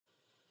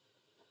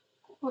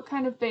What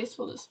kind of base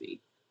will this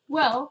be?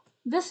 Well,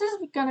 this is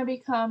gonna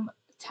become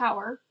a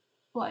tower,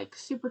 like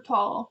super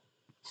tall,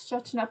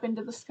 stretching up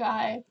into the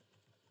sky,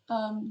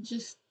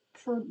 just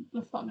for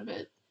the fun of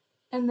it.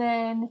 And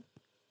then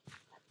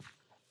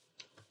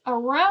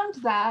around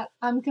that,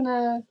 I'm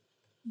gonna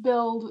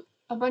build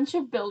a bunch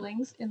of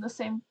buildings in the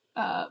same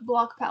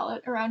block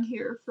palette around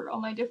here for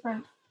all my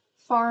different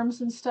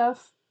farms and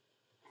stuff.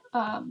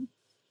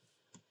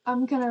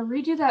 I'm gonna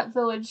redo that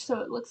village so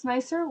it looks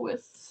nicer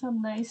with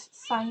some nice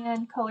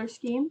cyan color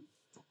scheme.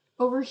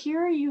 Over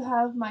here you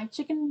have my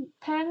chicken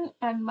pen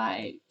and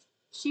my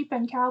sheep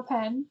and cow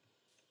pen.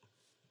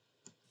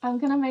 I'm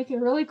gonna make a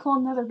really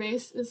cool nether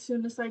base as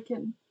soon as I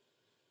can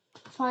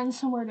find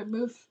somewhere to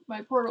move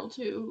my portal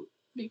to,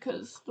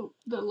 because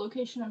the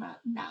location I'm at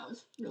now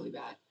is really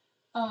bad.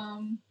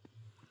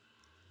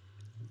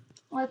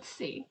 Let's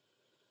see.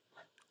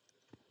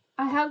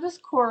 I have this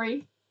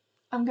quarry.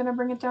 I'm gonna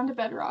bring it down to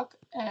bedrock,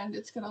 and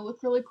it's gonna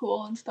look really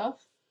cool and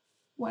stuff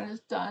when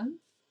it's done.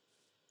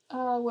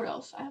 What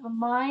else? I have a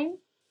mine.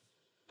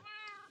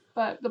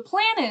 But the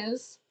plan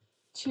is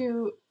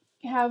to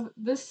have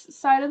this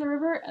side of the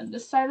river and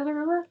this side of the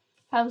river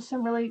have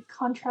some really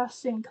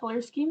contrasting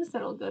color schemes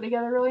that'll go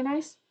together really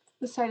nice.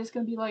 This side is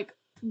going to be like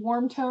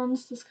warm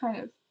tones, this kind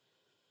of,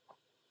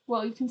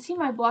 well, you can see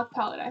my block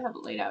palette. I have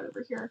it laid out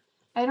over here.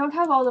 I don't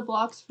have all the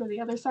blocks for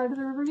the other side of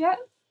the river yet,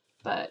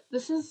 but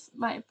this is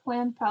my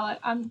planned palette.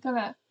 I'm going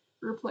to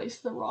replace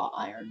the raw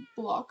iron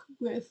block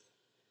with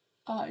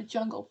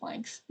jungle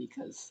planks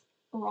because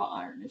raw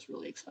iron is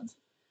really expensive.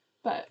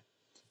 But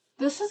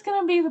this is going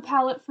to be the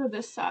palette for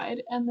this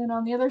side, and then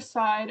on the other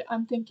side,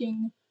 I'm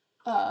thinking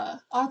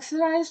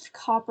oxidized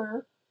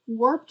copper,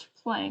 warped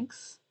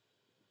planks,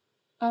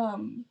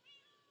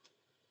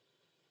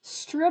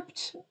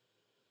 stripped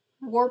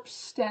warped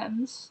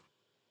stems,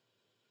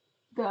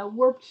 the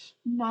warped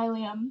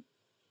nylium,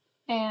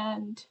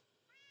 and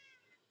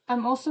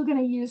I'm also going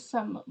to use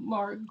some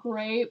more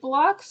gray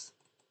blocks.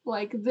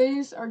 Like,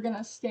 these are going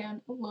to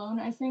stand alone,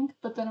 I think,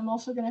 but then I'm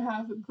also going to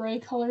have gray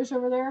colors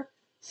over there.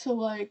 So,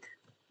 like,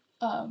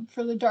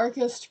 for the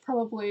darkest,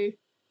 probably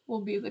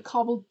will be the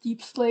cobbled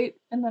deep slate,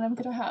 and then I'm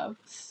going to have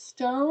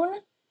stone,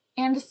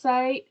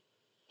 andesite,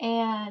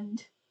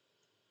 and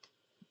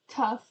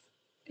tuff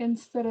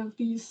instead of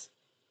these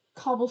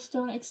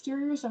cobblestone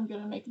exteriors. I'm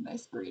going to make a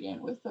nice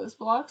gradient with those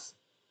blocks,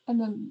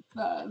 and then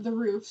the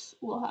roofs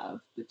will have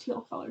the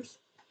teal colors.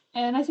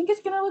 And I think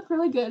it's going to look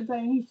really good, but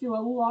I need to do a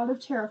lot of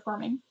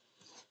terraforming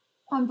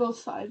on both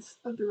sides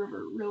of the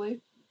river, really.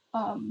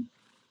 I'm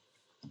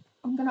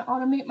going to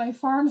automate my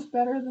farms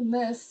better than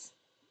this,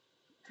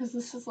 because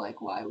this is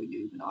like, why would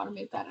you even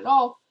automate that at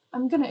all?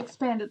 I'm going to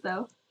expand it,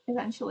 though,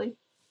 eventually.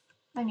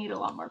 I need a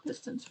lot more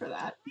pistons for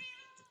that.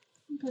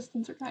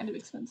 Pistons are kind of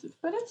expensive,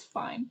 but it's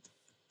fine.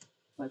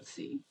 Let's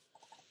see.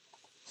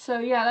 So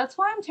yeah, that's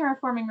why I'm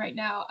terraforming right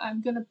now.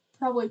 I'm going to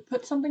probably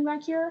put something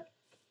back here.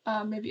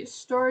 Maybe a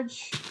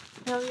storage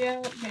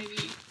area, maybe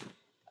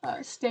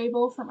a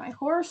stable for my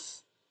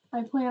horse.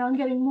 I plan on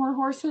getting more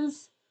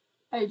horses.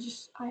 I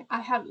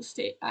have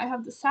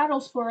the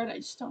saddles for it. I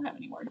just don't have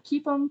anywhere to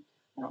keep them.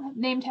 I don't have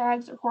name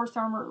tags or horse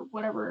armor or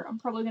whatever. I'm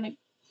probably gonna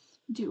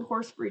do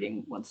horse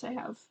breeding once I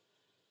have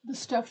the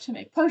stuff to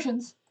make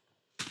potions.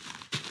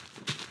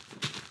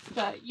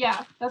 But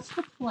yeah, that's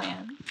the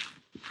plan.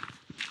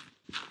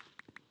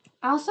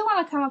 I also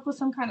want to come up with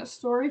some kind of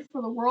story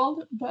for the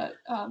world, but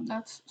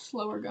that's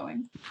slower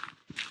going.